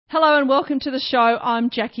Hello and welcome to the show. I'm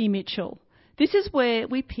Jackie Mitchell. This is where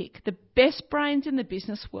we pick the best brains in the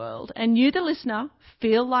business world and you, the listener,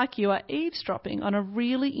 feel like you are eavesdropping on a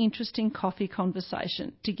really interesting coffee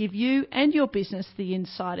conversation to give you and your business the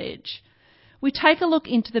inside edge. We take a look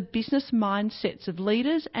into the business mindsets of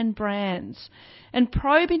leaders and brands and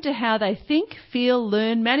probe into how they think, feel,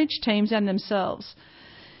 learn, manage teams and themselves.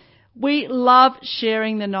 We love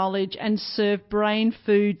sharing the knowledge and serve brain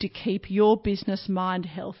food to keep your business mind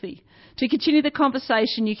healthy. To continue the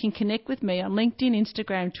conversation, you can connect with me on LinkedIn,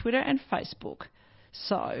 Instagram, Twitter and Facebook.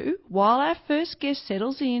 So, while our first guest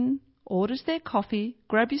settles in, orders their coffee,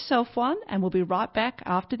 grab yourself one and we'll be right back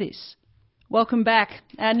after this. Welcome back.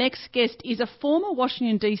 Our next guest is a former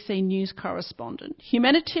Washington DC news correspondent,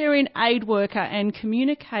 humanitarian aid worker and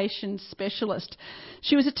communications specialist.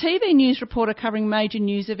 She was a TV news reporter covering major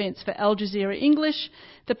news events for Al Jazeera English,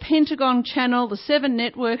 the Pentagon Channel, the Seven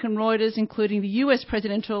Network and Reuters, including the US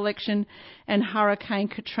presidential election and Hurricane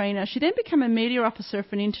Katrina. She then became a media officer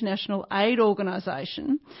for an international aid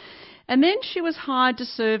organisation. And then she was hired to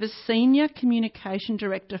serve as Senior Communication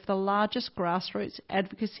Director for the largest grassroots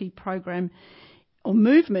advocacy program or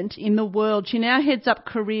movement in the world. She now heads up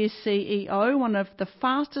Career CEO, one of the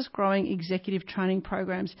fastest growing executive training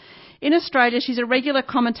programs in Australia. She's a regular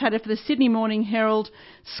commentator for the Sydney Morning Herald,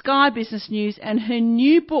 Sky Business News, and her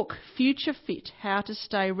new book, Future Fit, How to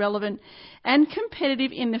Stay Relevant and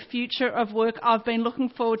Competitive in the Future of Work. I've been looking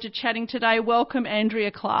forward to chatting today. Welcome,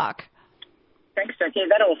 Andrea Clarke. Thanks, Jackie.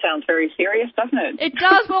 That all sounds very serious, doesn't it? It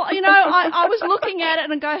does. Well, you know, I was looking at it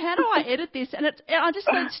and go, how do I edit this? And I just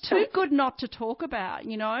thought it's too good not to talk about,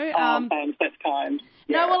 you know. Thanks. That's kind.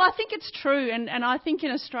 Yeah. No, well, I think it's true. And I think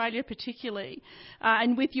in Australia particularly,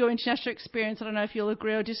 and with your international experience, I don't know if you'll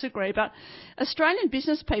agree or disagree, but Australian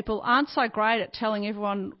business people aren't so great at telling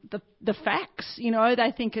everyone the facts. You know,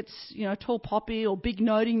 they think it's, you know, tall poppy or big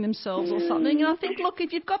noting themselves or something. And I think, look,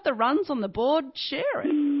 if you've got the runs on the board, share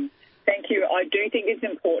it. Thank you. I do think it's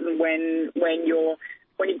important when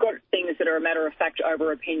you've got things that are a matter of fact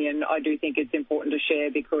over opinion. I do think it's important to share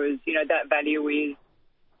because, you know, that value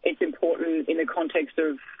it's important in the context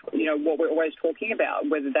of, you know, what we're always talking about,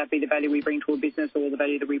 whether that be the value we bring to a business or the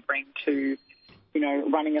value that we bring to, you know,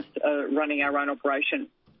 running our own operation.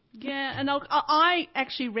 Yeah, and I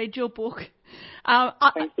actually read your book.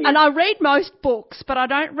 Thank you. And I read most books, but I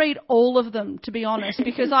don't read all of them, to be honest,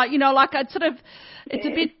 because it's a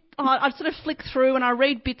bit. I sort of flick through and I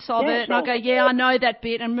read bits of it and I go, yeah, I know that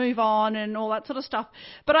bit and move on and all that sort of stuff.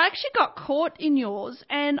 But I actually got caught in yours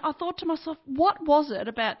and I thought to myself, what was it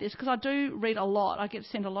about this? Because I do read a lot. I get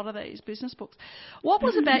sent a lot of these business books. What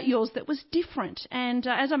was about yours that was different? And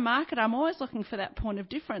as a marketer, I'm always looking for that point of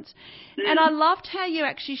difference. And I loved how you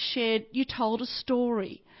actually you told a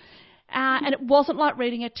story. And it wasn't like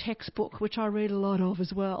reading a textbook, which I read a lot of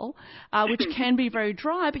as well, which can be very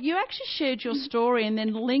dry. But you actually shared your story and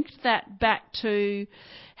then linked that back to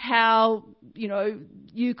how, you know,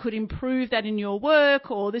 you could improve that in your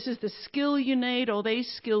work, or this is the skill you need, or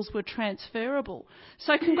these skills were transferable.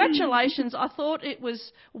 So congratulations. I thought it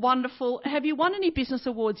was wonderful. Have you won any business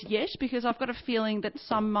awards yet? Because I've got a feeling that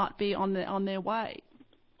some might be on their way.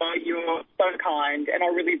 Oh, you're so kind, and I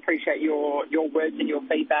really appreciate your words and your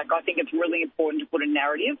feedback. I think it's really important to put a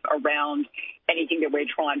narrative around anything that we're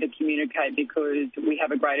trying to communicate because we have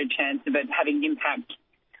a greater chance of it having impact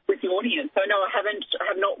with the audience. So no, I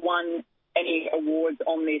have not won any awards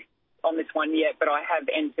on this one yet, but I have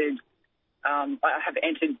entered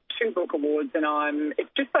 2 book awards, and it's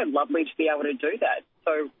just so lovely to be able to do that.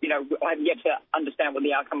 So, you know, I have yet to understand what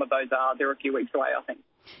the outcome of those are. They're a few weeks away, I think.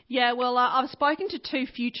 Yeah, well, I've spoken to 2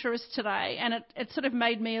 futurists today, and it sort of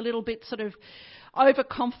made me a little bit sort of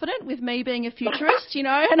overconfident with me being a futurist, you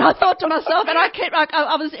know, and I thought to myself, and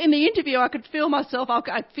I was in the interview, I could feel myself,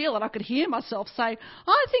 I feel it, I could hear myself say,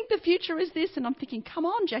 I think the future is this, and I'm thinking, come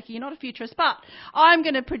on, Jackie, you're not a futurist, but I'm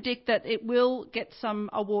going to predict that it will get some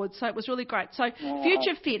awards, so it was really great. So,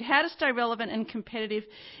 Future Fit, how to stay relevant and competitive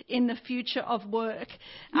in the future of work,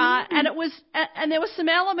 and there were some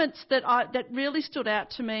elements that really stood out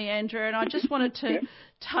to me, Andrea, and I just wanted to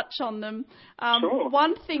touch on them. Sure.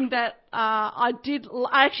 One thing that I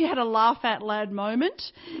actually had a laugh out loud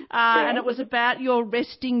moment, and it was about your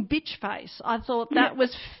resting bitch face. I thought that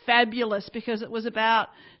was fabulous because it was about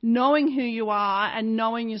knowing who you are and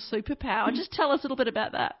knowing your superpower. Just tell us a little bit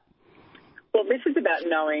about that. Well, this is about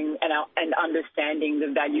knowing and understanding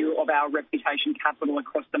the value of our reputation capital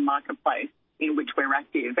across the marketplace in which we're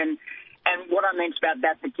active. And what I meant about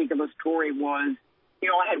that particular story was, you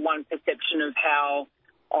know, I had one perception of how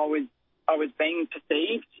I was being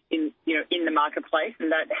perceived in the marketplace,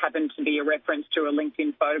 and that happened to be a reference to a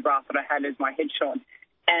LinkedIn photograph that I had as my headshot.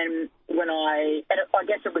 And and I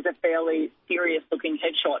guess it was a fairly serious-looking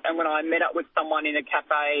headshot. And when I met up with someone in a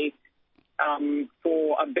cafe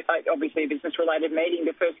for obviously a business-related meeting,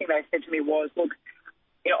 the first thing they said to me was, look,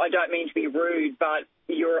 I don't mean to be rude, but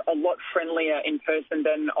you're a lot friendlier in person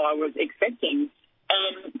than I was expecting.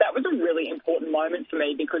 And that was a really important moment for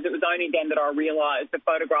me, because it was only then that I realised the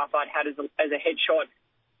photograph I'd had as a headshot,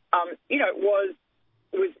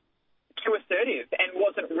 was too assertive and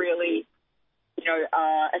wasn't really,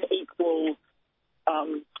 an equal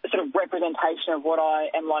sort of representation of what I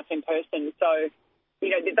am like in person. So,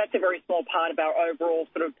 that's a very small part of our overall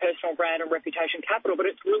sort of personal brand and reputation capital, but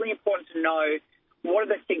it's really important to know what are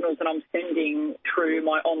the signals that I'm sending through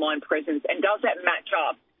my online presence, and does that match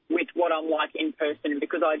up with what I'm like in person?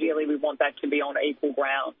 Because ideally we want that to be on equal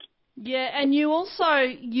ground. Yeah, and you also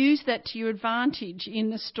used that to your advantage in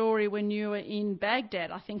the story when you were in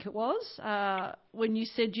Baghdad, I think it was, when you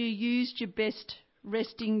said you used your best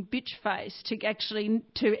resting bitch face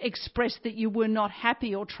to express that you were not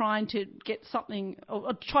happy or trying to get something,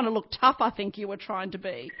 or trying to look tough, I think you were trying to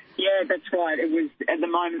be. Yeah, that's right. It was at the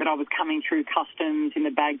moment that I was coming through customs in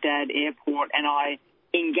the Baghdad airport, and I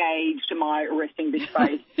engaged my resting bitch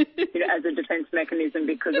face as a defence mechanism,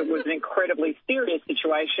 because it was an incredibly serious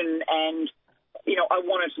situation, and I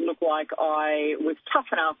wanted to look like I was tough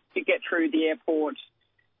enough to get through the airport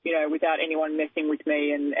without anyone messing with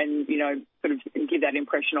me, and sort of give that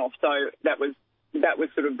impression off. So that was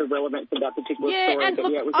sort of the relevance of that particular story. And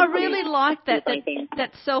look, I really like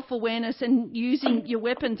that self-awareness and using your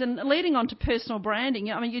weapons, and leading on to personal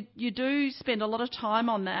branding. I mean, you do spend a lot of time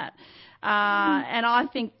on that. And I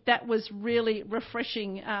think that was really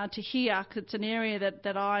refreshing to hear, because it's an area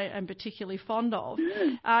that I am particularly fond of.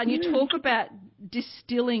 And you talk about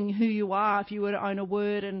distilling who you are, if you were to own a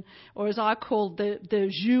word, or as I called the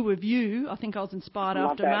jus of you. I think I was inspired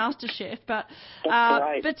after MasterChef, but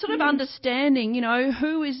sort of understanding,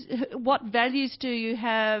 what values do you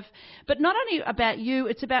have, but not only about you,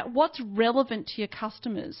 it's about what's relevant to your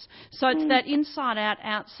customers. So it's that inside out,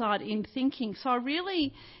 outside in thinking. So I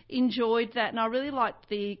really enjoyed that, and I really liked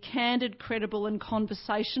the candid, credible and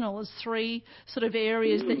conversational as three sort of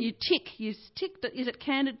areas that you tick. You tick. Is it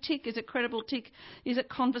candid? Tick. Is it credible? Tick. Is it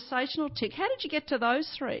conversational? Tick. How did you get to those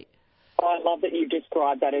three? I love that you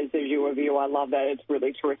described that as a view of you. I love that. It's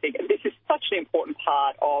really terrific. And this is such an important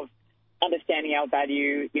part of understanding our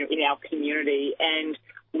value, in our community. And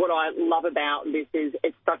what I love about this is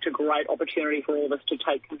it's such a great opportunity for all of us to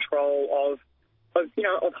take control of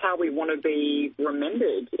how we want to be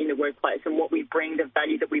remembered in the workplace, and what we bring, the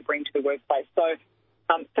value that we bring to the workplace. So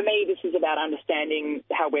for me, this is about understanding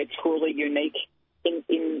how we're truly unique in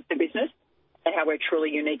the business, and how we're truly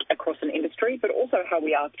unique across an industry, but also how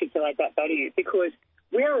we articulate that value, because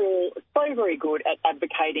we're all so very good at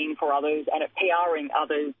advocating for others and at PRing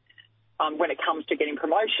others when it comes to getting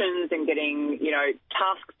promotions and getting,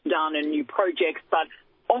 tasks done and new projects. But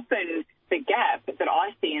often the gap that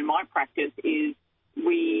I see in my practice is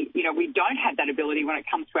we don't have that ability when it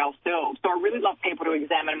comes to ourselves. So I really love people to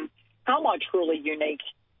examine, how am I truly unique,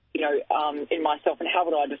 in myself, and how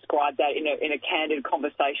would I describe that in a candid,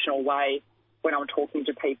 conversational way when I'm talking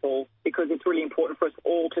to people, because it's really important for us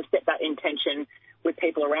all to set that intention with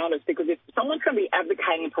people around us, because if someone's going to be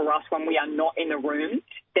advocating for us when we are not in the room,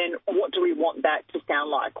 then what do we want that to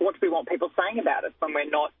sound like? What do we want people saying about us when we're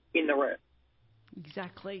not in the room?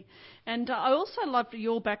 Exactly. And I also loved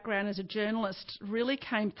your background as a journalist, really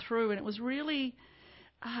came through, and it was really,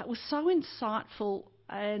 it was so insightful,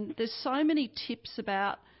 and there's so many tips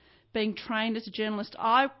about being trained as a journalist.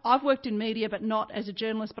 I've worked in media, but not as a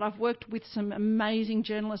journalist, but I've worked with some amazing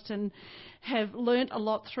journalists and have learnt a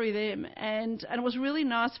lot through them. And it was really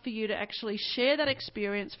nice for you to actually share that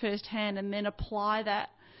experience firsthand and then apply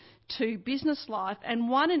that to business life. And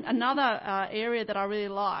another area that I really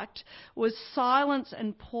liked was silence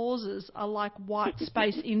and pauses are like white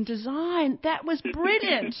space in design. That was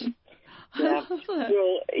brilliant. Yeah.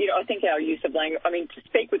 Well, I think our use of language, to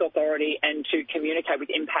speak with authority and to communicate with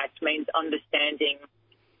impact means understanding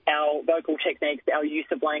our vocal techniques, our use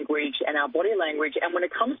of language and our body language. And when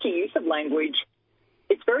it comes to use of language,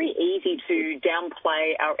 it's very easy to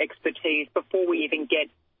downplay our expertise before we even get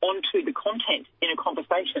onto the content in a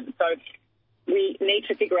conversation. So we need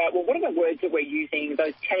to figure out, what are the words that we're using,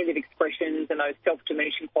 those tentative expressions and those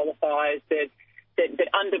self-diminishing qualifiers that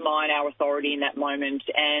undermine our authority in that moment.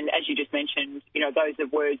 And as you just mentioned, those are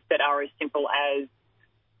words that are as simple as,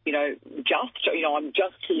 I'm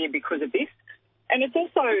just here because of this. And it's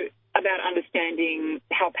also about understanding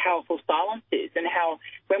how powerful silence is, and how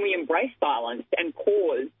when we embrace silence and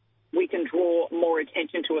pause, we can draw more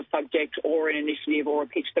attention to a subject or an initiative or a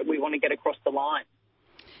pitch that we want to get across the line.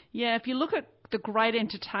 Yeah, if you look at the great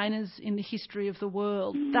entertainers in the history of the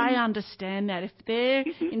world, they understand that. If they're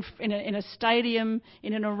in a stadium,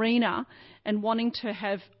 in an arena, and wanting to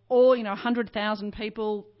have all, 100,000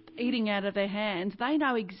 people eating out of their hands, they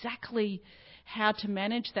know exactly how to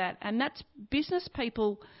manage that. And that's business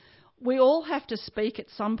people. We all have to speak at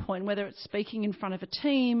some point, whether it's speaking in front of a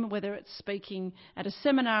team, whether it's speaking at a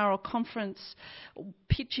seminar or conference,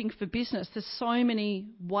 pitching for business. There's so many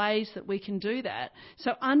ways that we can do that.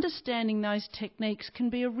 So understanding those techniques can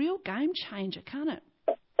be a real game changer, can't it?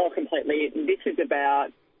 Oh, completely. This is about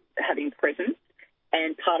having presence,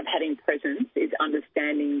 and part of having presence is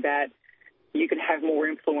understanding that you can have more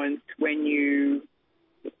influence when you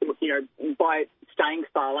by staying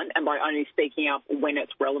silent and by only speaking up when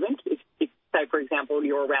it's relevant. If, say, for example,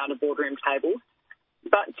 you're around a boardroom table.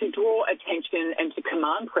 But to draw attention and to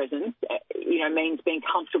command presence, means being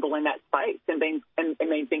comfortable in that space and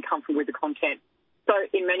means being comfortable with the content. So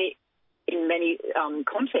in many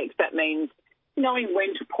contexts, that means knowing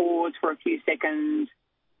when to pause for a few seconds,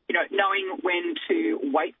 knowing when to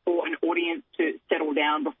wait for an audience to settle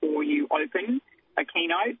down before you open a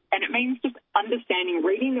keynote. And it means just understanding,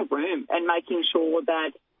 reading the room and making sure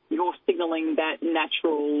that you're signalling that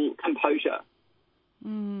natural composure.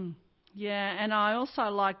 Yeah, and I also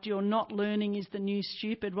liked your not learning is the new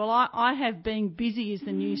stupid. Well, I have being busy is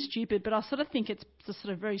the new stupid, but I sort of think it's a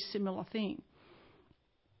sort of very similar thing.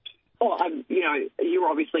 Well, you're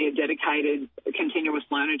obviously a dedicated continuous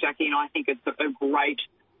learner, Jackie, and I think it's a great,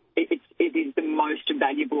 it is the most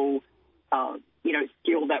valuable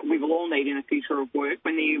skill that we will all need in the future of work.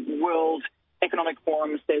 When the World Economic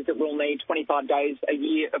Forum says that we'll need 25 days a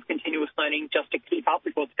year of continuous learning just to keep up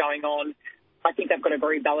with what's going on, I think they've got a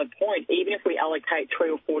very valid point. Even if we allocate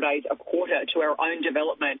 3 or 4 days a quarter to our own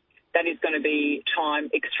development, that is going to be time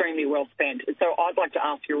extremely well spent. So I'd like to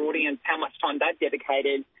ask your audience how much time they've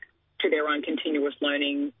dedicated to their own continuous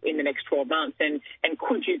learning in the next 12 months. And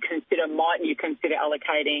might you consider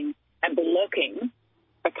allocating and blocking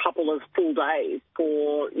a couple of full days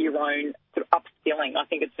for your own sort of upskilling? I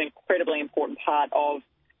think it's an incredibly important part of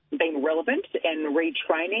being relevant and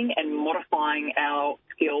retraining and modifying our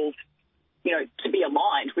skills, to be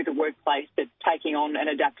aligned with a workplace that's taking on and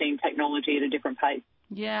adapting technology at a different pace.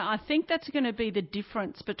 Yeah, I think that's going to be the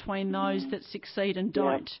difference between those that succeed and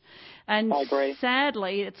don't. Yeah, and I agree.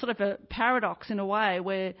 Sadly, it's sort of a paradox in a way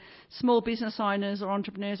where small business owners or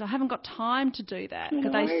entrepreneurs haven't got time to do that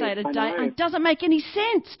because they say it doesn't make any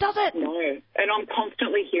sense, does it? No, and I'm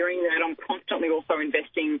constantly hearing that. I'm constantly also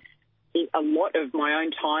investing a lot of my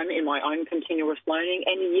own time in my own continuous learning.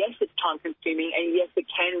 And yes, it's time consuming, and yes, it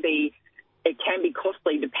can be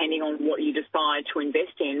costly depending on what you decide to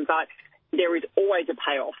invest in, but there is always a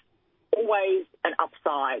payoff, always an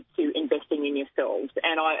upside to investing in yourselves.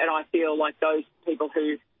 And I feel like those people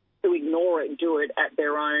who ignore it do it at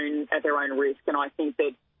their own risk. And I think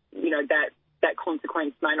that that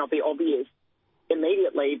consequence may not be obvious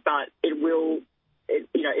immediately, but it will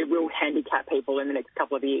handicap people in the next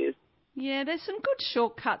couple of years. Yeah, there's some good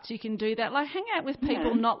shortcuts you can do that. Like hang out with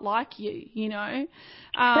people not like you,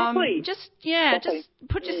 Exactly. Just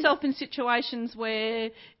put yourself in situations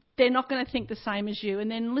where they're not going to think the same as you,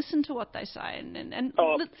 and then listen to what they say and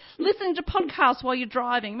listen to podcasts while you're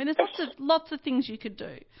driving. I mean, there's lots of things you could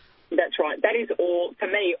do. That's right. That is all, for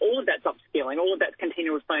me, all of that's upskilling, all of that's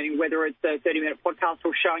continuous learning, whether it's a 30-minute podcast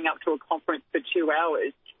or showing up to a conference for 2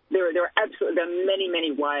 hours. There are many,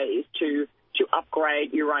 many ways to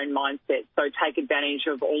upgrade your own mindset. So take advantage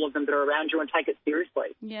of all of them that are around you and take it seriously.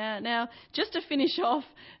 Yeah. Now, just to finish off,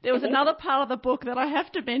 there was another part of the book that I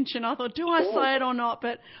have to mention. I thought, do I say it or not?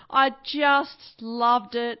 But I just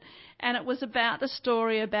loved it. And it was about the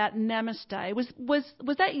story about Namaste.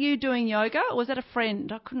 Was that you doing yoga or was that a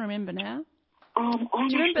friend? I couldn't remember now. Do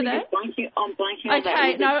you remember that? I'm blanking on that.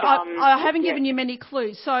 Okay, no, I haven't given you many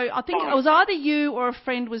clues. So I think it was either you or a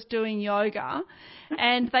friend was doing yoga,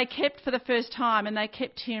 and they kept for the first time, and they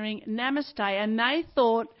kept hearing Namaste, and they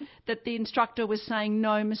thought that the instructor was saying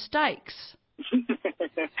no mistakes.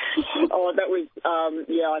 That was,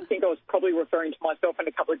 I think I was probably referring to myself and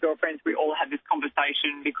a couple of girlfriends. We all had this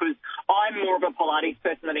conversation because I'm more of a Pilates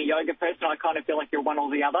person than a yoga person. I kind of feel like you're one or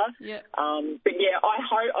the other. Yeah. But yeah,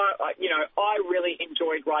 I really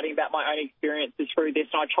enjoyed writing about my own experiences through this,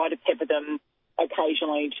 and I try to pepper them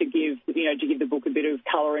occasionally to give the book a bit of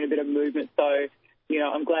colour and a bit of movement. So,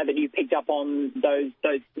 I'm glad that you picked up on those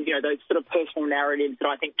sort of personal narratives that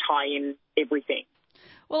I think tie in everything.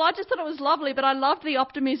 Well, I just thought it was lovely, but I loved the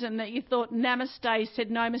optimism that you thought Namaste said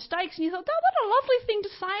no mistakes, and you thought, oh, what a lovely thing to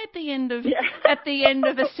say at the end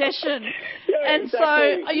of a session. Yeah, And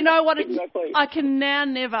exactly. so, you know what? Exactly. I can now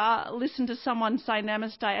never listen to someone say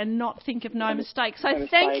namaste and not think of no mistake. So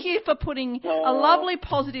thank you for putting a lovely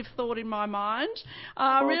positive thought in my mind.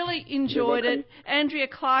 I really enjoyed it. Andrea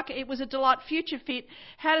Clarke, it was a delight. Future Fit,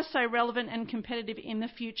 how to stay relevant and competitive in the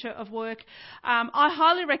future of work. I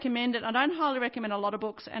highly recommend it. I don't highly recommend a lot of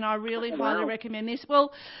books, and I really highly recommend this.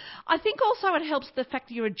 Well, I think also it helps the fact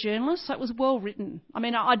that you're a journalist, so it was well written. I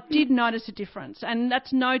mean, I did notice a difference, and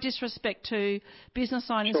that's no disrespect to business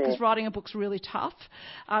owners because writing a book's really tough,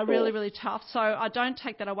 really tough. So I don't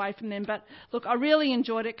take that away from them. But look, I really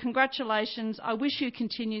enjoyed it. Congratulations. I wish you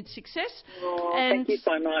continued success. Thank you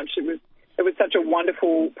so much. It was such a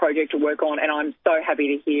wonderful project to work on, and I'm so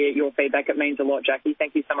happy to hear your feedback. It means a lot, Jackie.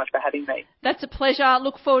 Thank you so much for having me. That's a pleasure.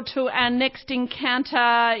 Look forward to our next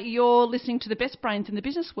encounter. You're listening to the best brains in the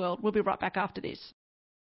business world. We'll be right back after this.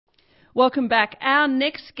 Welcome back. Our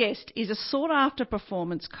next guest is a sought-after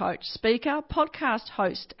performance coach, speaker, podcast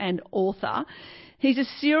host and author. He's a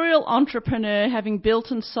serial entrepreneur, having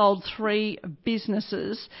built and sold 3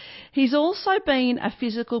 businesses. He's also been a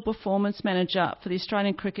physical performance manager for the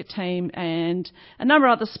Australian cricket team and a number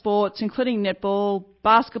of other sports, including netball,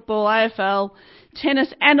 basketball, AFL,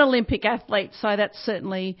 tennis and Olympic athletes. So that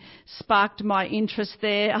certainly sparked my interest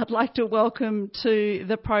there. I'd like to welcome to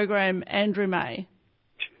the program Andrew May.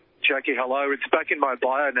 Jackie, hello. It's back in my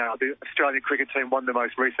bio now. The Australian cricket team won the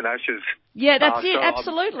most recent Ashes. Yeah, that's it.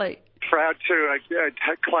 Absolutely. I'm proud to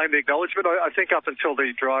claim the acknowledgement. I think up until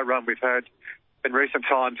the dry run we've had in recent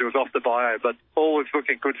times, it was off the bio, but all is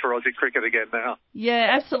looking good for Aussie cricket again now. Yeah,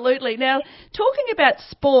 absolutely. Now, talking about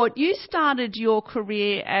sport, you started your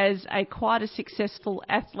career as quite a successful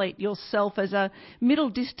athlete yourself as a middle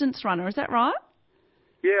distance runner. Is that right?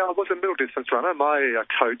 Yeah, I was a middle distance runner. My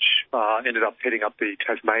coach ended up heading up the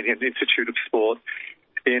Tasmanian Institute of Sport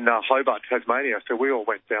in Hobart, Tasmania. So we all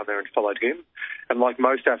went down there and followed him. And like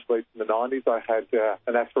most athletes in the 90s, I had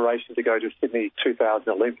an aspiration to go to Sydney 2000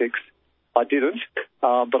 Olympics. I didn't,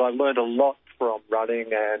 but I learned a lot from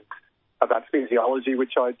running and about physiology,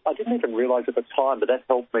 which I didn't even realise at the time, but that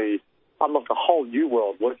helped me unlock a whole new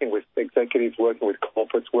world, working with executives, working with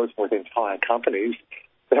corporates, working with entire companies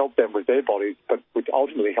to help them with their bodies, but which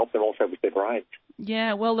ultimately help them also with their brains.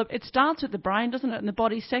 Yeah, well, it starts with the brain, doesn't it, and the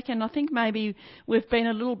body second. I think maybe we've been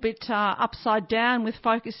a little bit upside down with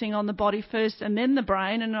focusing on the body first and then the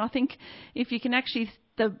brain, and I think if you can actually...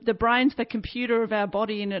 The brain's the computer of our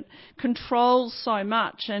body and it controls so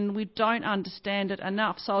much and we don't understand it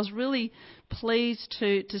enough. So I was really pleased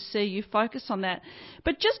to see you focus on that.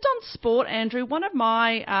 But just on sport, Andrew, one of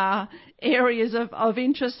my areas of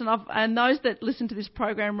interest, and those that listen to this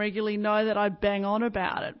program regularly know that I bang on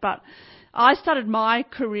about it, but I started my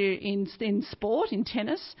career in sport, in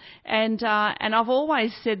tennis, and I've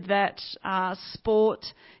always said that sport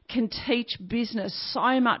can teach business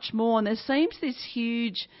so much more, and there seems this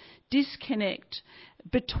huge disconnect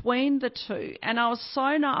between the two. And I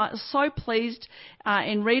was so pleased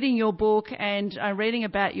in reading your book and reading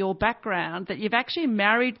about your background that you've actually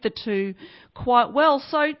married the two quite well.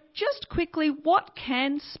 So just quickly, what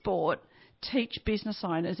can sport teach business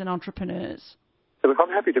owners and entrepreneurs? So look, I'm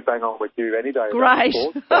happy to bang on with you any day. Great.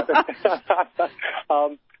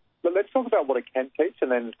 But let's talk about what it can teach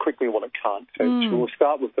and then quickly what it can't teach. We'll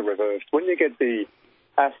start with the reverse. When you get the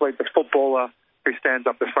athlete, the footballer, who stands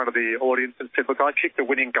up in front of the audience and says, look, I kicked the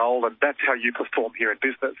winning goal and that's how you perform here in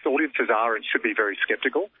business, audiences are and should be very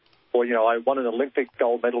sceptical. Or, you know, I won an Olympic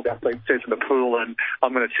gold medal, athlete says in the pool, and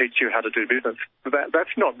I'm going to teach you how to do business.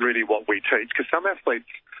 That's not really what we teach, because some athletes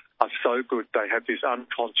are so good they have this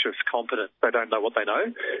unconscious competence. They don't know what they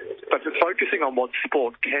know. But focusing on what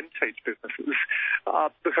sport can teach businesses,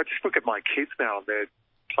 look, I just look at my kids now and they're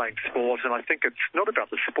playing sport, and I think it's not about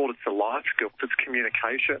the sport, it's the life skills, it's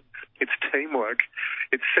communication, it's teamwork,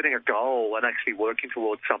 it's setting a goal and actually working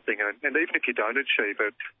towards something, and even if you don't achieve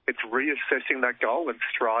it, it's reassessing that goal and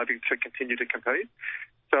striving to continue to compete.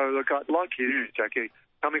 So look, like you, Jackie,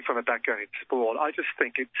 coming from a background in sport, I just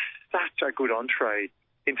think it's such a good entree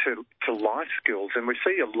into life skills, and we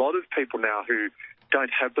see a lot of people now who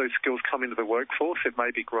don't have those skills come into the workforce. They've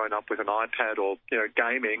maybe grown up with an iPad or, you know,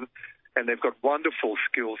 gaming, and they've got wonderful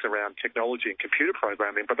skills around technology and computer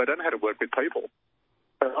programming, but they don't know how to work with people.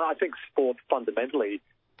 And I think sport fundamentally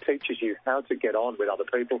teaches you how to get on with other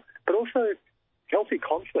people, but also healthy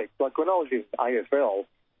conflict. Like when I was in AFL,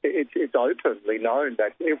 it's openly known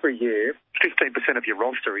that every year 15% of your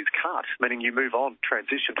roster is cut, meaning you move on,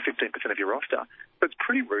 transition to 15% of your roster. So it's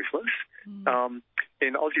pretty ruthless.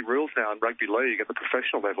 In Aussie rules now in rugby league at the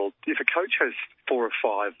professional level, if a coach has 4 or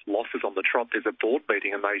 5 losses on the trot, there's a board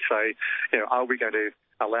meeting and they say, you know, are we going to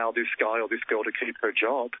allow this guy or this girl to keep her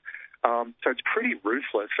job? So it's pretty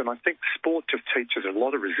ruthless, and I think sport just teaches a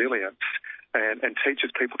lot of resilience and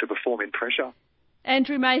teaches people to perform in pressure.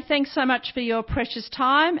 Andrew May, thanks so much for your precious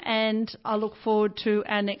time, and I look forward to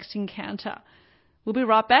our next encounter. We'll be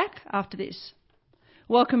right back after this.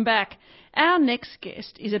 Welcome back. Our next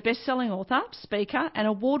guest is a best-selling author, speaker and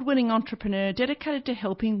award-winning entrepreneur dedicated to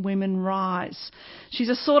helping women rise. She's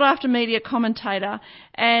a sought-after media commentator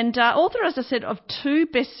and author, as I said, of 2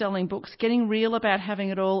 best-selling books, Getting Real About Having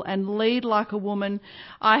It All and Lead Like a Woman.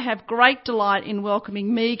 I have great delight in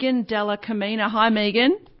welcoming MEGAN Della-CAMINA. Hi,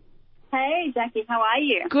 MEGAN. Hey, Jackie, how are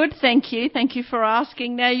you? Good, thank you. Thank you for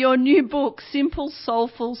asking. Now, your new book, Simple,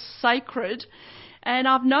 Soulful, Sacred, and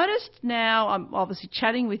I've noticed now, I'm obviously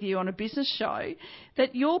chatting with you on a business show,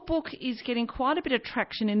 that your book is getting quite a bit of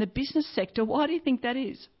traction in the business sector. Why do you think that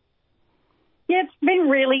is? Yeah, it's been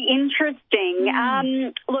really interesting.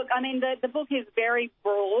 Look, I mean, the book is very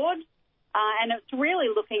broad, and it's really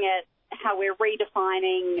looking at how we're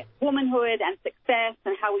redefining womanhood and success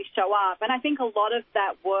and how we show up. And I think a lot of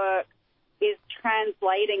that work is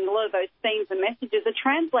translating, a lot of those themes and messages are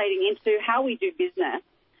translating into how we do business,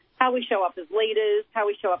 how we show up as leaders, how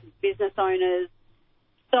we show up as business owners.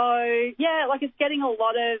 So, yeah, like it's getting a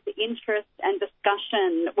lot of interest and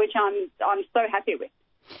discussion, which I'm so happy with.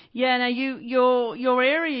 Yeah, now your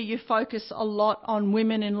area, you focus a lot on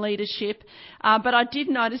women in leadership, but I did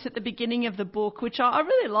notice at the beginning of the book, which I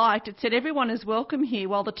really liked, it said everyone is welcome here,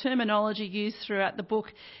 while the terminology used throughout the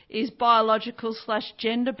book is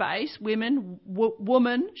biological/gender-based, women,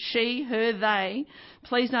 woman, she, her, they.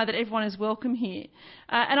 Please know that everyone is welcome here.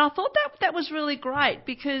 And I thought that was really great,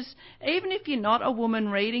 because even if you're not a woman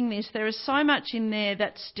reading this, there is so much in there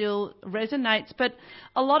that still resonates, but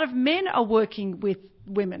a lot of men are working with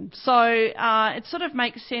women. So it sort of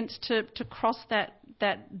makes sense to cross that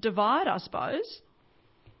divide, I suppose.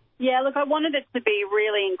 Yeah, look, I wanted it to be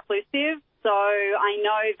really inclusive. So I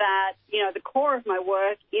know that, the core of my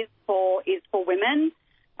work is for women,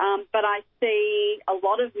 but I see a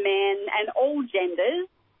lot of men and all genders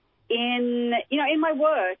in my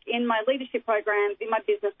work, in my leadership programs, in my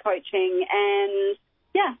business coaching, and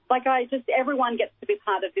yeah, everyone gets to be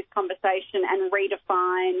part of this conversation and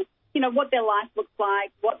redefine what their life looks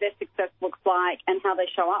like, what their success looks like, and how they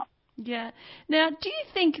show up. Yeah. Now, do you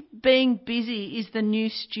think being busy is the new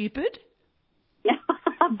stupid?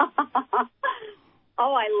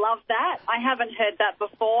 Oh, I love that. I haven't heard that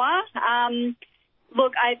before.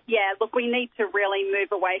 Look, we need to really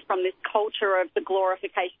move away from this culture of the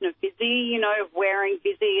glorification of busy, of wearing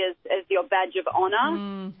busy as your badge of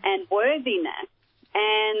honour and worthiness.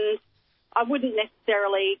 And I wouldn't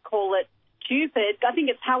necessarily call it stupid. I think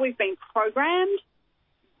it's how we've been programmed,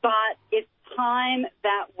 but it's time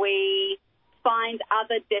that we find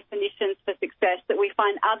other definitions for success, that we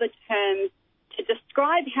find other terms to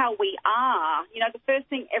describe how we are. The first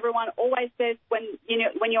thing everyone always says when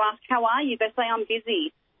you ask, how are you? They say, I'm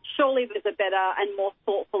busy. Surely there's a better and more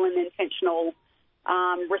thoughtful and intentional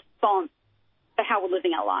response for how we're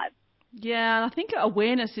living our lives. Yeah, and I think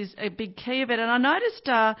awareness is a big key of it. And I noticed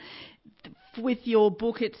with your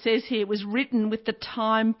book, it says here it was written with the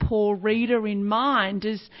time-poor reader in mind,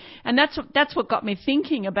 and that's what got me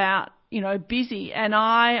thinking about busy. And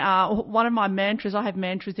one of my mantras, I have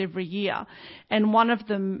mantras every year, and one of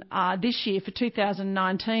them this year for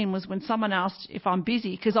 2019 was when someone asked if I'm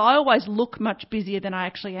busy, because I always look much busier than I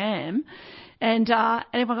actually am. And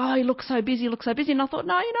everyone goes, oh, you look so busy, you look so busy. And I thought,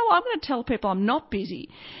 no, I'm going to tell people I'm not busy.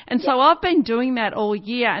 And so I've been doing that all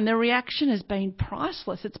year, and the reaction has been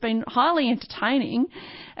priceless. It's been highly entertaining,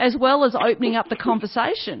 as well as opening up the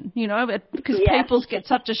conversation, because people get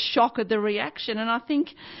such a shock at the reaction. And I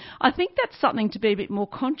think that's something to be a bit more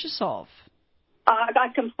conscious of. I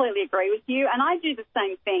completely agree with you. And I do the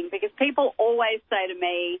same thing, because people always say to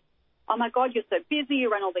me, oh, my God, you're so busy,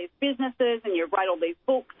 you run all these businesses and you write all these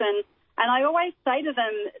books. And I always say to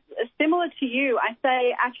them, similar to you, I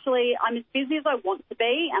say, actually, I'm as busy as I want to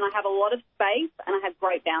be, and I have a lot of space, and I have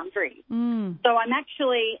great boundaries. So I'm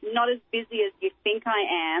actually not as busy as you think I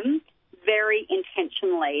am, very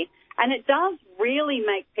intentionally. And it does really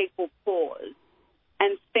make people pause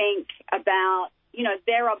and think about,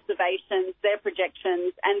 their observations, their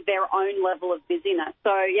projections, and their own level of busyness.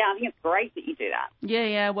 So, yeah, I think it's great that you do that.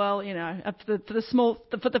 Yeah. Well, for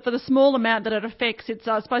the small amount that it affects,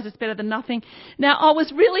 I suppose it's better than nothing. Now, I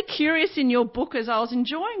was really curious in your book as I was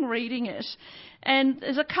enjoying reading it, and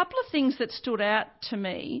there's a couple of things that stood out to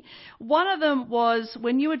me. One of them was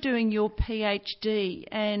when you were doing your PhD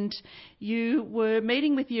and you were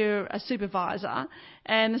meeting with your supervisor,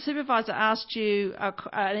 and the supervisor asked you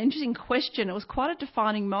an interesting question. It was quite a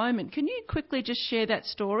defining moment. Can you quickly just share that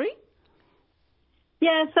story?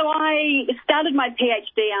 Yeah, so I started my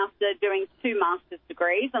PhD after doing 2 master's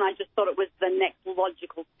degrees, and I just thought it was the next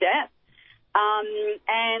logical step.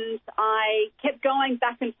 And I kept going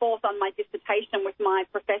back and forth on my dissertation with my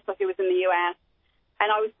professor who was in the US.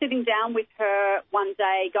 And I was sitting down with her one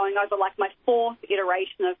day going over like my 4th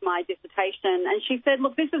iteration of my dissertation. And she said,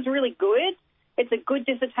 look, this is really good. It's a good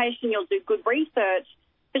dissertation. You'll do good research.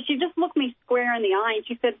 But she just looked me square in the eye and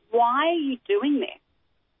she said, why are you doing this?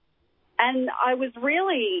 And I was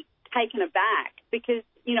really taken aback because,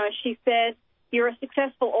 you know, she said, you're a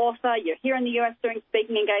successful author, you're here in the US doing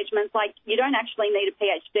speaking engagements, like you don't actually need a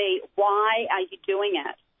PhD. Why are you doing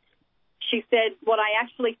it? She said, what I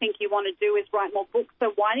actually think you want to do is write more books,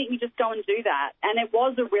 so why don't you just go and do that? And it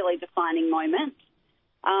was a really defining moment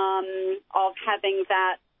of having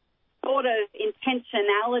that sort of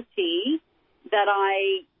intentionality that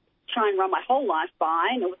I try and run my whole life by,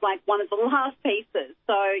 and it was like one of the last pieces.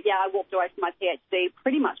 So, yeah, I walked away from my PhD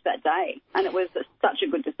pretty much that day, and it was such a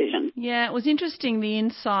good decision. Yeah, it was interesting. The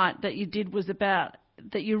insight that you did was about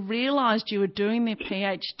that you realised you were doing the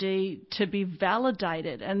PhD to be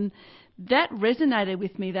validated, and that resonated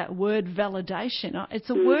with me, that word validation. It's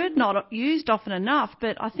a word not used often enough,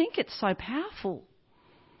 but I think it's so powerful.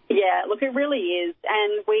 Yeah, look, it really is,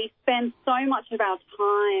 and we spend so much of our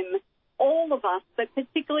time, all of us, but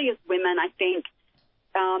particularly as women, I think,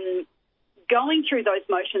 going through those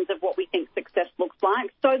motions of what we think success looks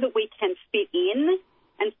like so that we can fit in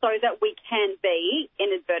and so that we can be,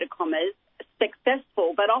 in inverted commas,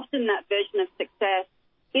 successful. But often that version of success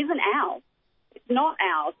isn't ours. It's not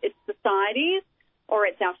ours. It's society's or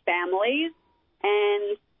it's our families.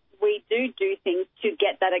 And we do things to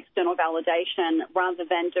get that external validation rather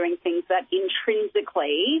than doing things that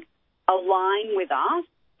intrinsically align with us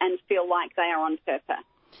and feel like they are on purpose.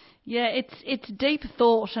 Yeah, it's deep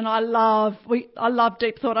thought, and I love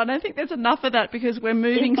deep thought. I don't think there's enough of that because we're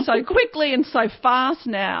moving so quickly and so fast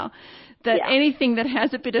now that anything that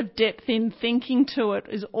has a bit of depth in thinking to it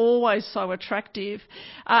is always so attractive.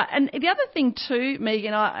 And the other thing too,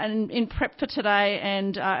 Megan, and in prep for today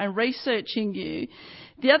and researching you,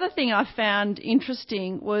 the other thing I found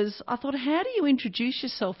interesting was I thought, how do you introduce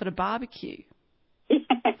yourself at a barbecue?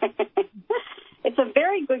 It's a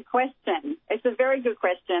very good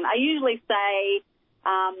question. I usually say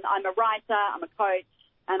I'm a writer, I'm a coach,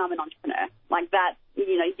 and I'm an entrepreneur. Like that,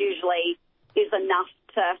 you know, usually is enough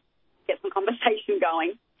to get some conversation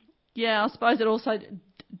going. Yeah, I suppose it also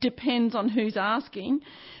depends on who's asking.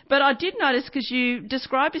 But I did notice, because you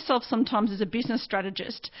describe yourself sometimes as a business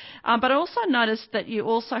strategist, but I also noticed that you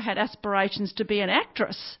also had aspirations to be an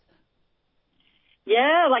actress.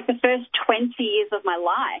 Yeah, like the first 20 years of my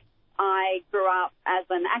life. I grew up as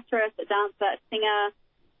an actress, a dancer, a singer,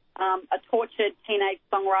 a tortured teenage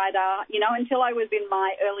songwriter, you know, until I was in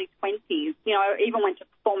my early 20s. You know, I even went to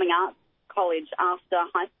performing arts college after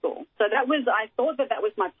high school. So I thought that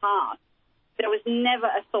was my path. There was never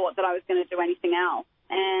a thought that I was going to do anything else,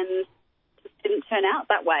 and it just didn't turn out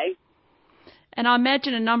that way. And I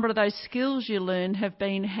imagine a number of those skills you learned have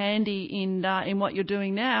been handy in what you're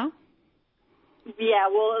doing now. Yeah,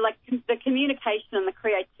 well, like the communication and the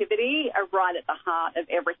creativity are right at the heart of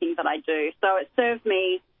everything that I do. So it served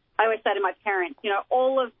me. I always say to my parents, you know,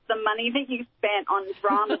 all of the money that you spent on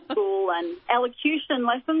drama school and elocution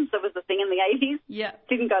lessons, that was the thing in the 80s,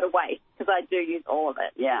 didn't go to waste, because I do use all of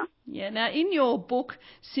it, yeah. Yeah, now in your book,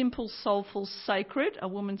 Simple, Soulful, Sacred, A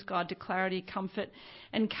Woman's Guide to Clarity, Comfort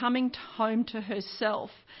and Coming Home to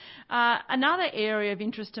Herself, another area of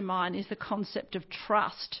interest of mine is the concept of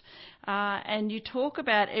trust. And you talk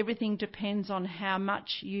about everything depends on how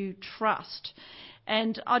much you trust.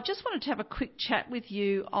 And I just wanted to have a quick chat with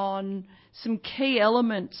you on some key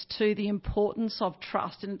elements to the importance of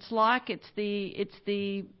trust. And it's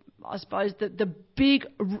the I suppose the big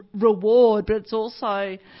reward, but it's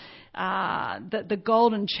also the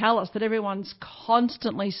golden chalice that everyone's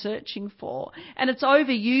constantly searching for. And it's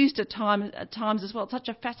overused at times as well. It's such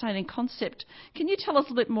a fascinating concept. Can you tell us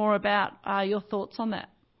a bit more about your thoughts on that?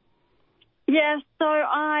 Yeah, so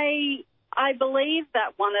I believe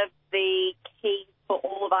that one of the keys for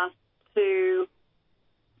all of us to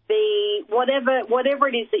be whatever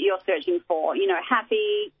it is that you're searching for, you know,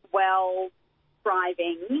 happy, well,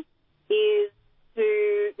 thriving, is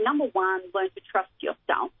to, number one, learn to trust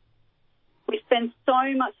yourself. We spend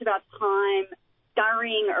so much of our time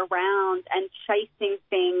scurrying around and chasing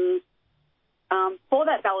things for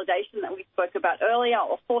that validation that we spoke about earlier,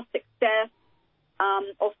 or for success,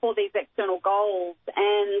 or for these external goals,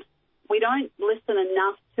 and we don't listen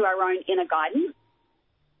enough to our own inner guidance.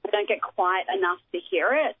 We don't get quiet enough to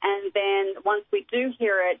hear it, and then once we do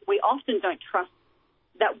hear it, we often don't trust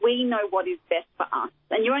that we know what is best for us.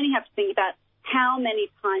 And you only have to think about how many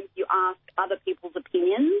times you ask other people's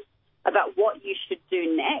opinions about what you should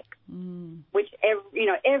do next, which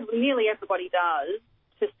nearly everybody does,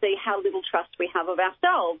 to see how little trust we have of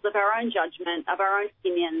ourselves, of our own judgment, of our own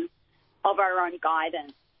opinions, of our own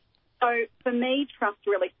guidance. So for me, trust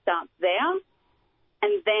really starts there.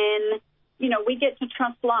 And then, we get to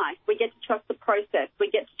trust life. We get to trust the process. We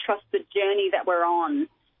get to trust the journey that we're on,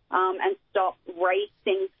 and stop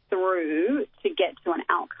racing through to get to an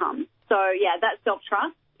outcome. So, that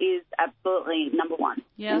self-trust is absolutely number one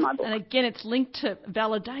in my book. And again, it's linked to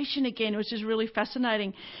validation again, which is really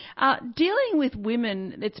fascinating. Dealing with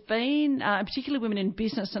women, it's been, particularly women in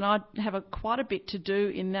business, and I have quite a bit to do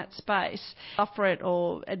in that space, suffer it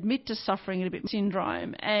or admit to suffering a bit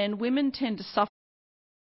syndrome, and women tend to suffer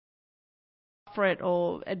it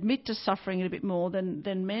or admit to suffering a bit more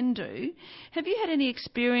than men do. Have you had any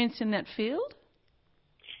experience in that field?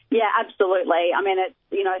 Yeah, absolutely. I mean, it's,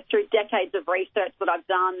 through decades of research that I've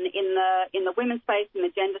done in the women's space, in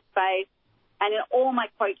the gender space, and in all my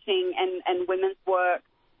coaching and women's work,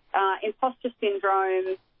 imposter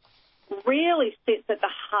syndrome really sits at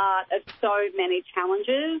the heart of so many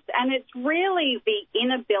challenges, and it's really the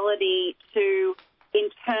inability to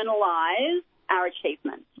internalize our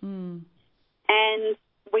achievements. And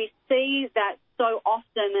we see that so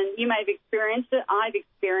often, and you may have experienced it, I've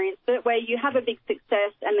experienced it, where you have a big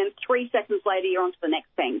success and then 3 seconds later you're on to the next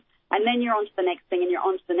thing. And then you're on to the next thing and you're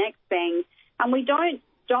on to the next thing. And we don't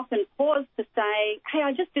stop and pause to say, hey,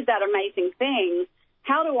 I just did that amazing thing.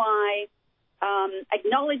 How do I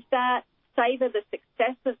acknowledge that, savor the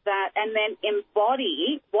success of that, and then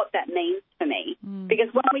embody what that means to me? Because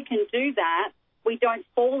when we can do that, we don't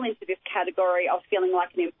fall into this category of feeling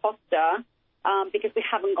like an imposter, because we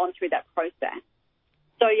haven't gone through that process.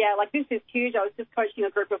 So, this is huge. I was just coaching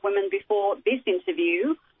a group of women before this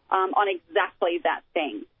interview on exactly that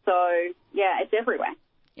thing. So, it's everywhere.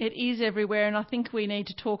 It is everywhere, and I think we need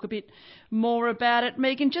to talk a bit more about it.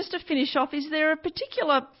 Megan, just to finish off, is there a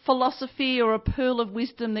particular philosophy or a pearl of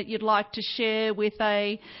wisdom that you'd like to share with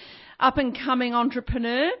a up-and-coming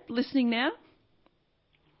entrepreneur listening now?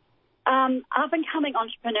 Up-and-coming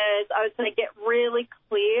entrepreneurs, I would say, get really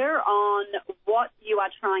clear on what you are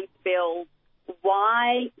trying to build,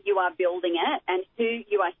 why you are building it, and who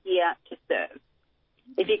you are here to serve.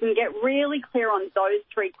 If you can get really clear on those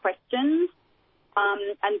 3 questions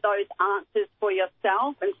and those answers for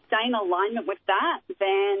yourself and stay in alignment with that,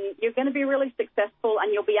 then you're going to be really successful,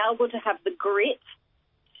 and you'll be able to have the grit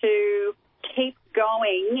to keep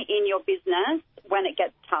going in your business when it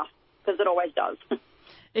gets tough, because it always does.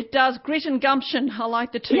 It does. Grit and gumption. I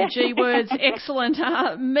like the 2 G words. Excellent.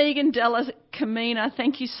 Megan Della-CAMINA,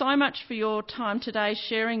 thank you so much for your time today,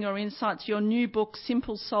 sharing your insights. Your new book,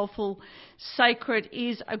 Simple, Soulful, Sacred,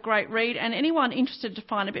 is a great read. And anyone interested to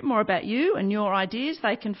find a bit more about you and your ideas,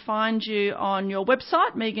 they can find you on your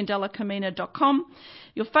website, megandellacamina.com,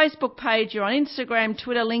 your Facebook page, you're on Instagram,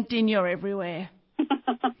 Twitter, LinkedIn, you're everywhere.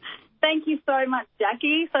 Thank you so much,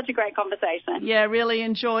 Jackie. Such a great conversation. Yeah, really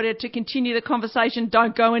enjoyed it. To continue the conversation,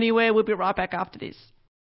 don't go anywhere. We'll be right back after this.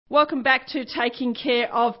 Welcome back to Taking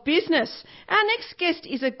Care of Business. Our next guest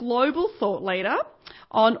is a global thought leader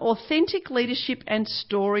on authentic leadership and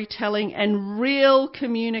storytelling and real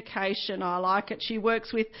communication. I like it. She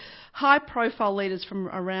works with high-profile leaders from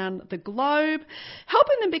around the globe,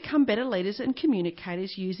 helping them become better leaders and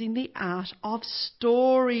communicators using the art of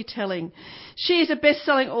storytelling. She is a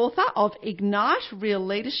best-selling author of Ignite, Real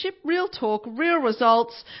Leadership, Real Talk, Real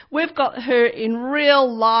Results. We've got her in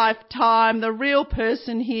real lifetime, the real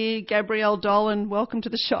person here, Gabrielle Dolan. Welcome to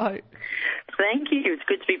the show. Thank you. It's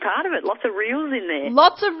good to be part of it. Lots of reels in there.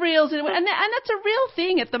 Lots of reels in it. And that's a real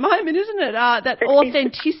thing at the moment, isn't it? That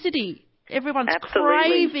authenticity. Everyone's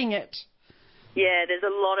Absolutely. Craving it. Yeah, there's a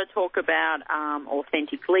lot of talk about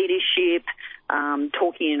authentic leadership,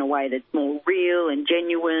 talking in a way that's more real and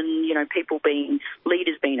genuine,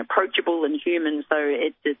 leaders being approachable and human. So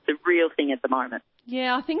it's a real thing at the moment.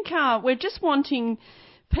 Yeah, I think we're just wanting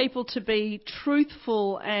people to be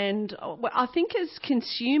truthful, and I think as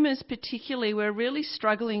consumers particularly, we're really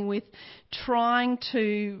struggling with trying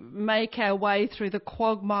to make our way through the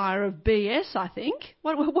quagmire of BS, I think.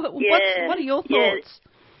 What are your thoughts? Yeah.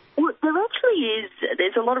 Well, there actually is.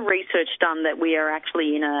 There's a lot of research done that we are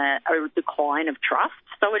actually in a decline of trust.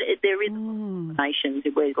 So there is nations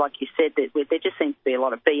where, like you said, that there just seems to be a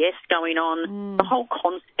lot of BS going on. The whole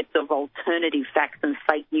concept of alternative facts and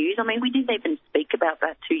fake news. I mean, we didn't even speak about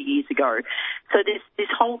that 2 years ago. So there's this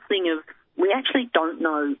whole thing of we actually don't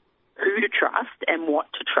know who to trust and what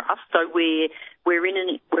to trust. So we're in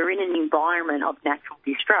an environment of natural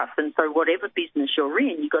distrust, and so whatever business you're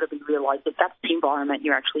in, you've got to realise that that's the environment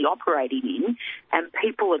you're actually operating in, and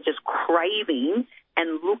people are just craving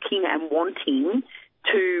and looking and wanting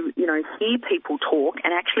to, hear people talk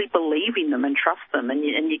and actually believe in them and trust them, and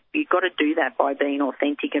you've got to do that by being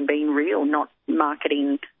authentic and being real, not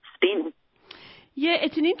marketing spin. Yeah,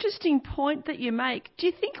 it's an interesting point that you make. Do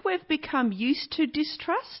you think we've become used to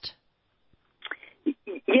distrust?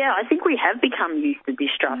 Yeah, I think we have become used to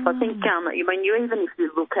distrust. I think, if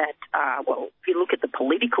you look at the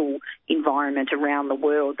political environment around the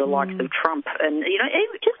world, the likes of Trump, and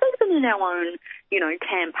just even in our own,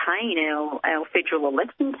 campaign, our federal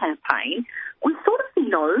election campaign, we sort of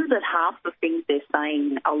know that half the things they're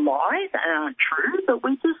saying are lies and aren't true, but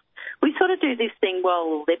we sort of do this thing,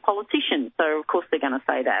 well, they're politicians, so of course they're going to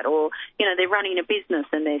say that. Or, they're running a business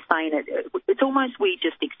and they're saying it. It's almost we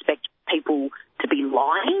just expect people to be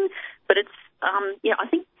lying. But it's, I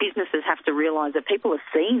think businesses have to realise that people are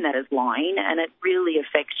seeing that as lying, and it really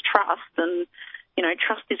affects trust. And,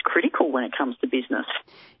 trust is critical when it comes to business.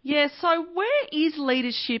 Yeah, so where is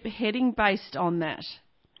leadership heading based on that?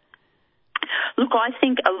 Look, I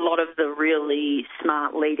think a lot of the really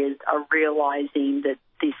smart leaders are realising that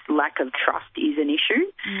this lack of trust is an issue,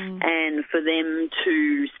 and for them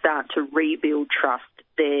to start to rebuild trust,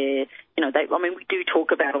 we do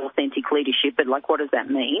talk about authentic leadership, but what does that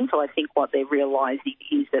mean? So I think what they're realising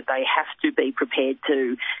is that they have to be prepared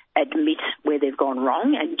to admit where they've gone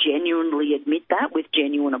wrong and genuinely admit that with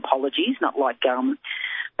genuine apologies, not like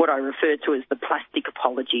what I refer to as the plastic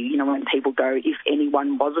apology, when people go, if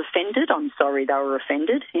anyone was offended, I'm sorry they were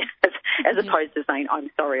offended, as opposed to saying, I'm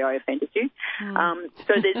sorry I offended you.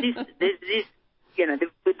 So there's this,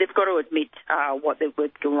 they've got to admit what they've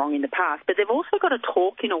done wrong in the past, but they've also got to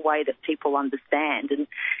talk in a way that people understand. And,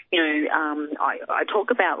 I talk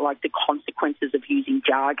about the consequences of using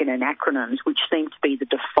jargon and acronyms, which seem to be the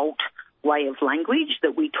default way of language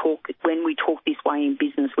that we talk. When we talk this way in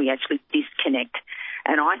business, we actually disconnect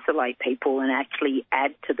and isolate people and actually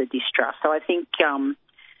add to the distrust. So I think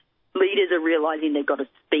leaders are realising they've got to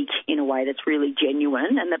speak in a way that's really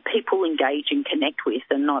genuine and that people engage and connect with,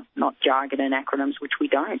 and not jargon and acronyms, which we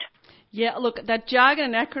don't. Yeah, look, that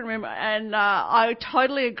jargon and acronym, and I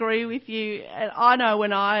totally agree with you. And I know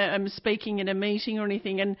when I am speaking in a meeting or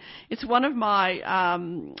anything, and it's one of my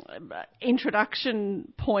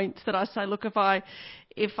introduction points that I say, look,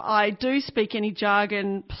 if I do speak any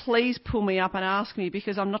jargon, please pull me up and ask me,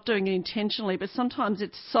 because I'm not doing it intentionally, but sometimes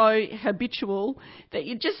it's so habitual that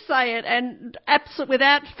you just say it, and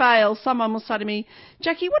without fail, someone will say to me,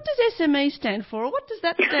 Jackie, what does SME stand for? Or what does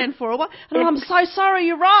that stand for? Or what? And I'm so sorry,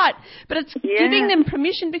 you're right. But it's giving them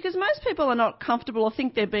permission, because most people are not comfortable or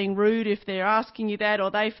think they're being rude if they're asking you that, or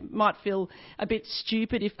they might feel a bit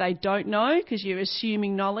stupid if they don't know, because you're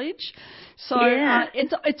assuming knowledge. So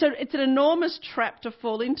it's an enormous trap to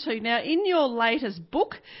fall into. Now, in your latest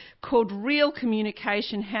book called Real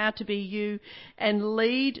Communication, How to Be You and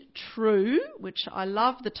Lead True, which I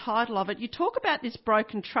love the title of it, you talk about this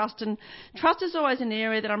broken trust, and trust is always an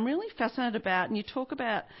area that I'm really fascinated about, and you talk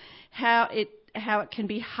about how it can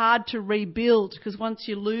be hard to rebuild, because once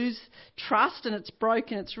you lose trust and it's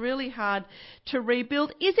broken, it's really hard to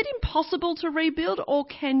rebuild. Is it impossible to rebuild, or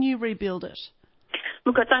can you rebuild it?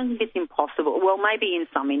 Look, I don't think it's impossible. Well, maybe in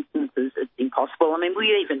some instances it's impossible.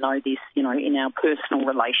 We even know this, in our personal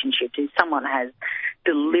relationships. If someone has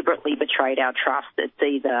deliberately betrayed our trust, it's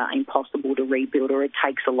either impossible to rebuild or it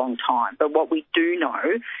takes a long time. But what we do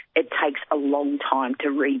know, it takes a long time to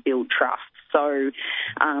rebuild trust. So,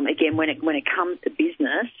 again, when it comes to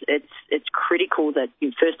business, it's critical that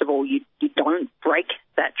first of all you don't break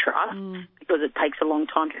that trust, because it takes a long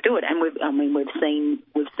time to do it. And we've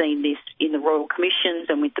seen this in the Royal Commissions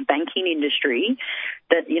and with the banking industry,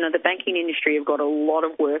 that the banking industry have got a lot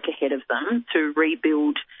of work ahead of them to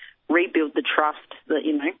rebuild the trust that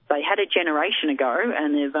they had a generation ago,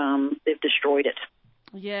 and they've destroyed it.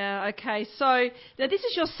 Yeah, okay. So now this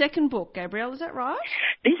is your second book, Gabrielle, is that right?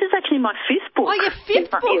 This is actually my fifth book. Oh, your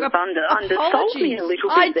fifth book. You've undersold me a little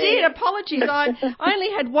bit. I did. Apologies. I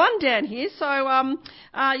only had one down here. So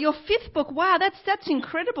your fifth book, wow, that's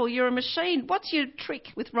incredible. You're a machine. What's your trick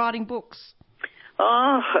with writing books?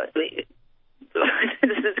 Oh, this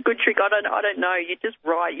is a good trick. I don't know. You just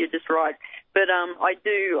write. But I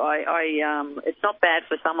do. It's not bad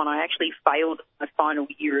for someone. I actually failed my final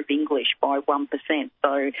year of English by 1%.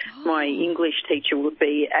 So my English teacher would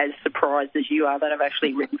be as surprised as you are that I've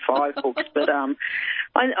actually written 5 books. But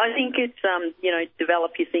I think it's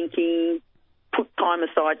develop your thinking, put time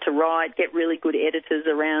aside to write, get really good editors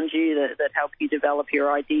around you that help you develop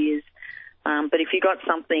your ideas. But if you got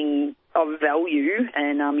something of value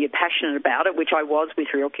and you're passionate about it, which I was with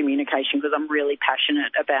Real Communication, because I'm really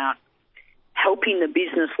passionate about helping the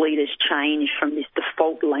business leaders change from this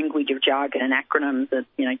default language of jargon and acronyms that,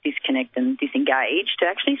 disconnect and disengage, to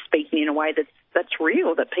actually speaking in a way that's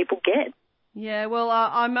real, that people get. Yeah, well,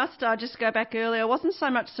 I must just go back earlier. I wasn't so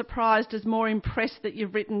much surprised as more impressed that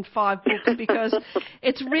you've written 5 books, because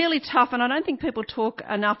it's really tough, and I don't think people talk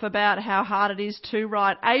enough about how hard it is to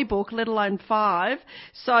write a book, let alone 5.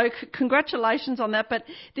 So congratulations on that. But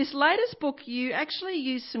this latest book, you actually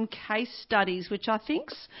use some case studies, which I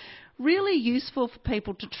think's really useful for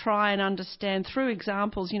people to try and understand through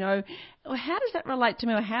examples, how does that relate to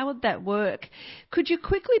me, or how would that work? Could you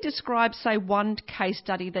quickly describe, say, one case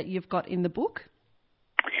study that you've got in the book?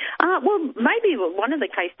 Well, maybe one of the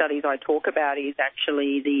case studies I talk about is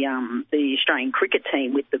actually the Australian cricket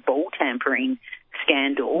team with the ball tampering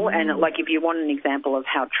scandal. And if you want an example of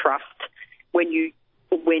how trust, when you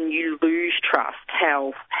lose trust,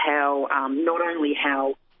 how not only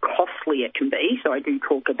how costly it can be. So I do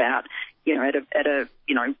talk about, at a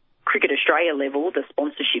Cricket Australia level, the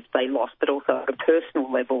sponsorships they lost, but also at a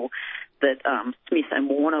personal level that Smith and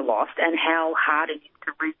Warner lost, and how hard it is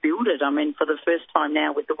to rebuild it. I mean, for the first time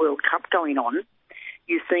now with the World Cup going on,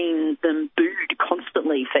 you're seeing them booed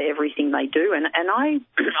constantly for everything they do. And I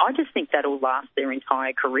just think that'll last their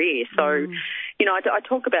entire career. So, I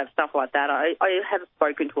talk about stuff like that. I have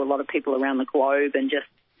spoken to a lot of people around the globe and just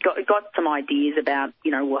got some ideas about,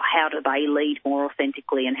 how do they lead more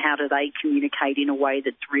authentically and how do they communicate in a way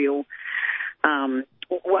that's real.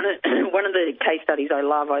 One of the case studies I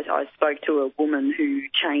love, I spoke to a woman who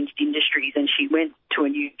changed industries, and she went to a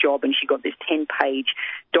new job and she got this 10-page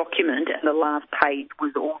document, and the last page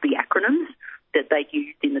was all the acronyms that they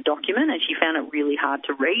used in the document, and she found it really hard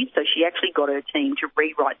to read. So she actually got her team to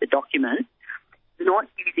rewrite the document, not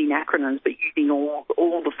using acronyms, but using all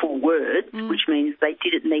the full words, which means they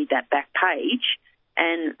didn't need that back page,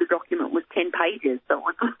 and the document was 10 pages. So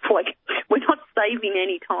it was like, we're not saving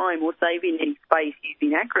any time or saving any space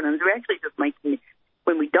using acronyms. We're actually just making it,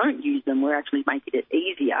 when we don't use them, we're actually making it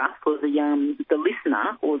easier for the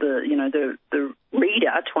listener or the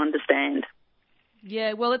reader to understand.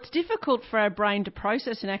 Yeah, well, it's difficult for our brain to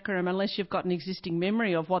process an acronym unless you've got an existing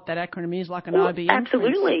memory of what that acronym is, like an IBM.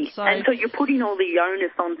 Absolutely. And so you're putting all the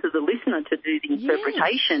onus onto the listener to do the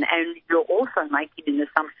interpretation, and you're also making an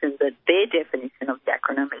assumption that their definition of the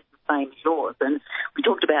acronym is the same as yours. And we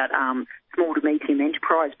talked about small to medium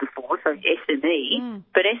enterprise before, so SME.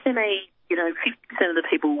 But SME, 50% of the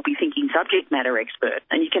people will be thinking subject matter expert,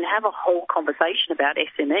 and you can have a whole conversation about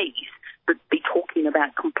SMEs but be talking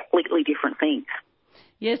about completely different things.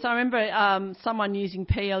 Yes, I remember someone using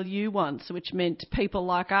PLU once, which meant people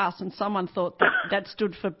like us, and someone thought that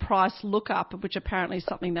stood for price lookup, which apparently is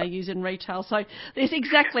something they use in retail. So there's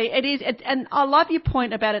it is, and I love your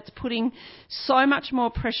point about it's putting so much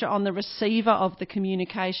more pressure on the receiver of the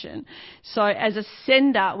communication. So as a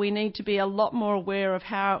sender, we need to be a lot more aware of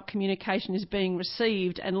how communication is being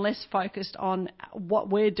received and less focused on what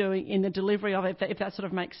we're doing in the delivery of it, if that sort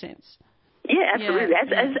of makes sense. Yeah, absolutely.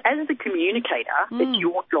 As the communicator, it's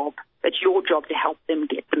your job. It's your job to help them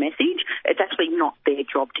get the message. It's actually not their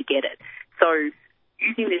job to get it. So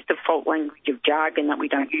using this default language of jargon that we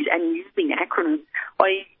don't use and using acronyms,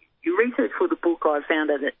 you research for the book, I found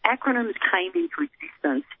out that acronyms came into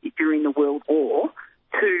existence during the World War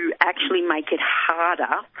to actually make it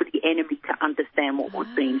harder for the enemy to understand what was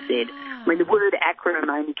being said. I mean, the word acronym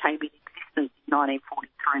only came into existence in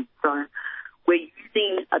 1943. So we're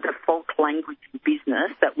using a default language in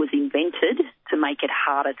business that was invented to make it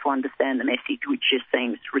harder to understand the message, which just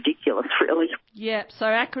seems ridiculous, really. Yeah, so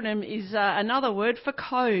acronym is another word for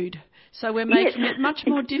code. So we're making it much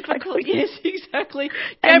more difficult. Yes, exactly.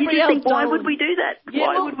 Gabrielle, why would we do that?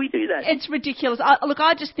 Why would we do that? It's ridiculous.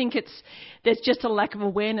 I just think there's just a lack of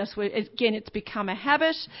awareness. Again, it's become a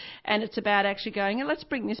habit, and it's about actually going, let's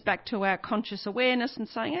bring this back to our conscious awareness and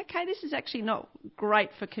saying, okay, this is actually not great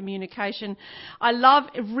for communication. I love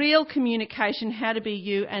Real Communication, How to Be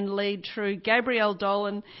You and Lead True. Gabrielle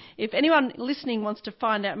Dolan. If anyone listening wants to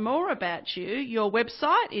find out more about you, your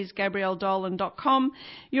website is gabrielledolan.com.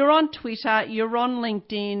 You're on Twitter, you're on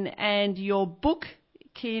LinkedIn, and your book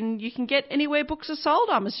you can get anywhere books are sold,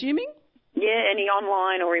 I'm assuming? Yeah, any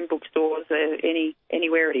online or in bookstores,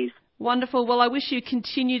 anywhere it is. Wonderful. Well, I wish you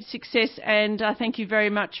continued success, and thank you very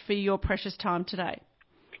much for your precious time today.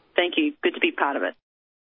 Thank you. Good to be part of it.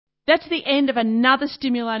 That's the end of another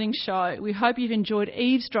stimulating show. We hope you've enjoyed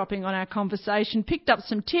eavesdropping on our conversation, picked up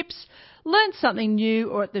some tips, learned something new,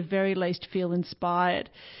 or at the very least feel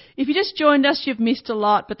inspired. If you just joined us, you've missed a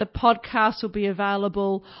lot, but the podcast will be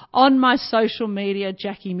available on my social media,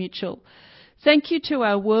 Jackie Mitchell. Thank you to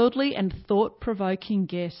our worldly and thought-provoking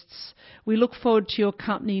guests. We look forward to your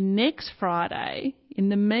company next Friday. In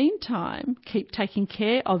the meantime, keep taking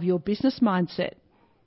care of your business mindset.